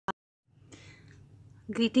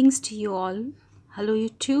Greetings to you all. Hello,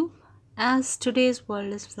 YouTube. As today's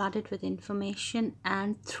world is flooded with information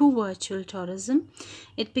and through virtual tourism,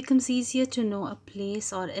 it becomes easier to know a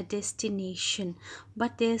place or a destination,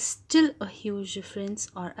 but there's still a huge difference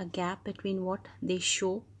or a gap between what they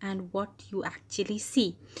show and what you actually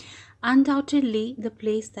see. Undoubtedly, the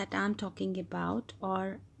place that I'm talking about,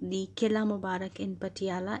 or the Qila Mubarak in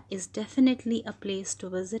Patiala, is definitely a place to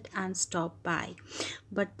visit and stop by.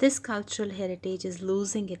 But this cultural heritage is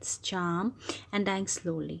losing its charm and dying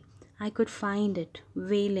slowly. I could find it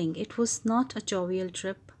wailing. It was not a jovial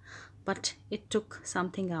trip, but it took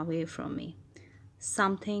something away from me.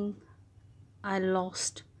 Something I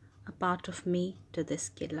lost a part of me to this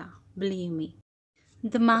Qila. Believe me.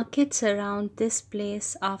 The markets around this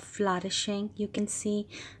place are flourishing. You can see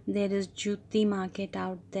there is Jutti market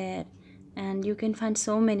out there, and you can find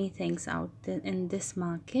so many things out there in this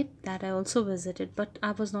market that I also visited, but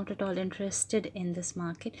I was not at all interested in this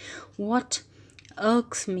market. What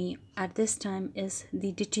irks me at this time is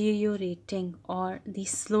the deteriorating or the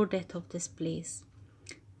slow death of this place.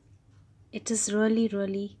 It is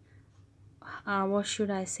really what should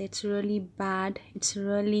I say, it's really bad. It's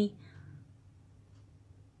really,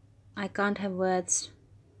 I can't have words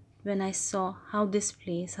when I saw how this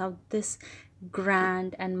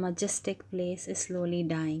grand and majestic place is slowly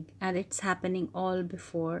dying, and it's happening all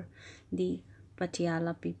before the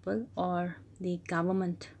Patiala people or the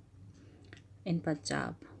government in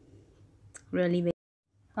Punjab. Really,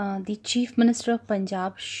 the Chief Minister of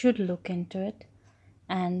Punjab should look into it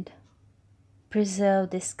and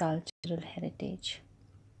preserve this cultural heritage.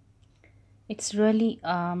 It's really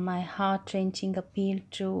my heart-wrenching appeal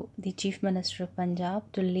to the Chief Minister of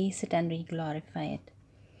Punjab to lease it and re-glorify it.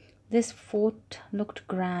 This fort looked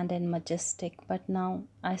grand and majestic, but now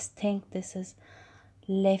I think this is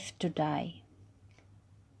left to die.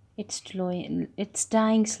 It's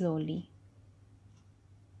dying slowly.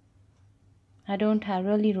 I don't have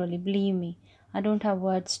really believe me. I don't have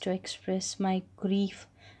words to express my grief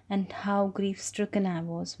and how grief-stricken I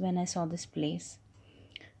was when I saw this place.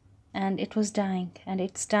 And it was dying, and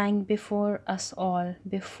it's dying before us all,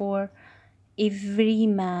 before every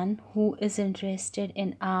man who is interested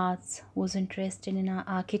in arts, who's interested in our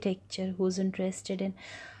architecture, who's interested in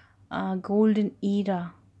a golden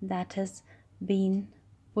era that has been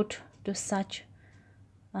put to such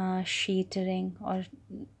shattering or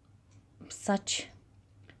such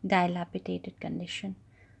dilapidated condition.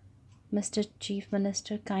 Mr. Chief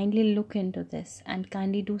Minister, kindly look into this and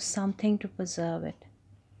kindly do something to preserve it.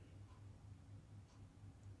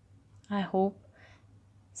 I hope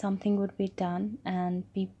something would be done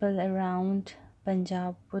and people around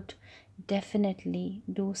Punjab would definitely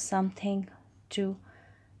do something to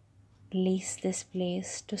lease this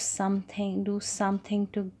place, to do something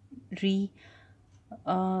to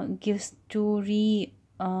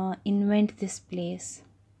invent this place.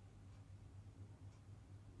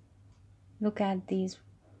 Look at these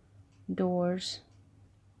doors.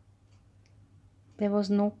 There was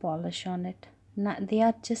no polish on it. They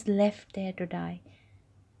are just left there to die.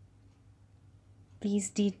 These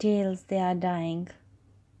details, they are dying,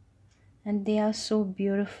 and they are so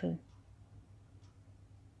beautiful.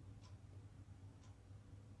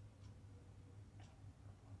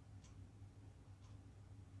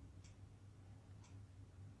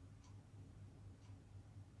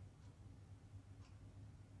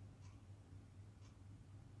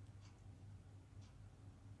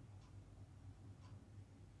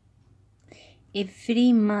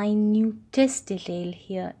 Every minutest detail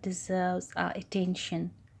here deserves our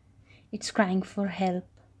attention. It's crying for help.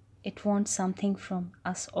 It wants something from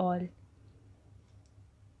us all.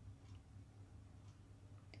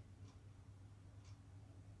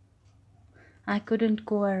 I couldn't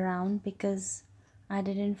go around because I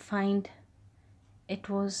didn't find it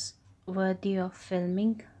was worthy of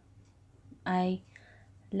filming. I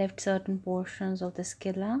left certain portions of the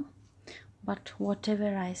qila, but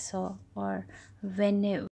whatever I saw, or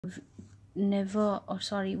whatever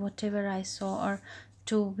I saw, or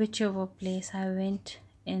to whichever place I went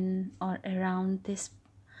in or around this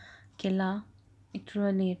qila, it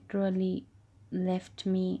really left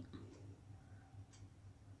me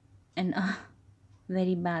in a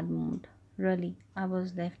very bad mood. Really, I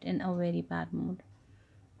was left in a very bad mood.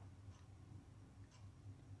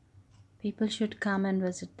 People should come and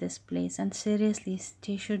visit this place, and seriously,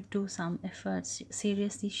 they should do some efforts.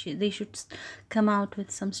 Seriously, they should come out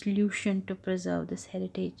with some solution to preserve this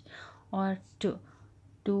heritage, or to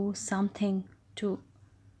do something to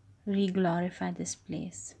re-glorify this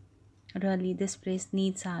place. Really, this place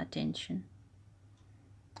needs our attention.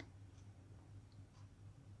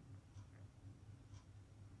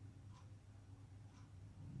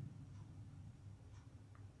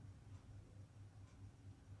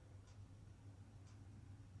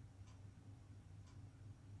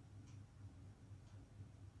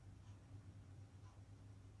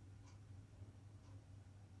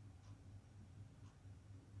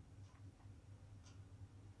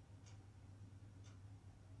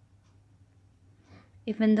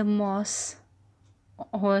 Even the moss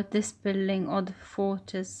or this building or the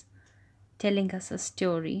fort is telling us a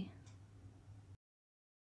story.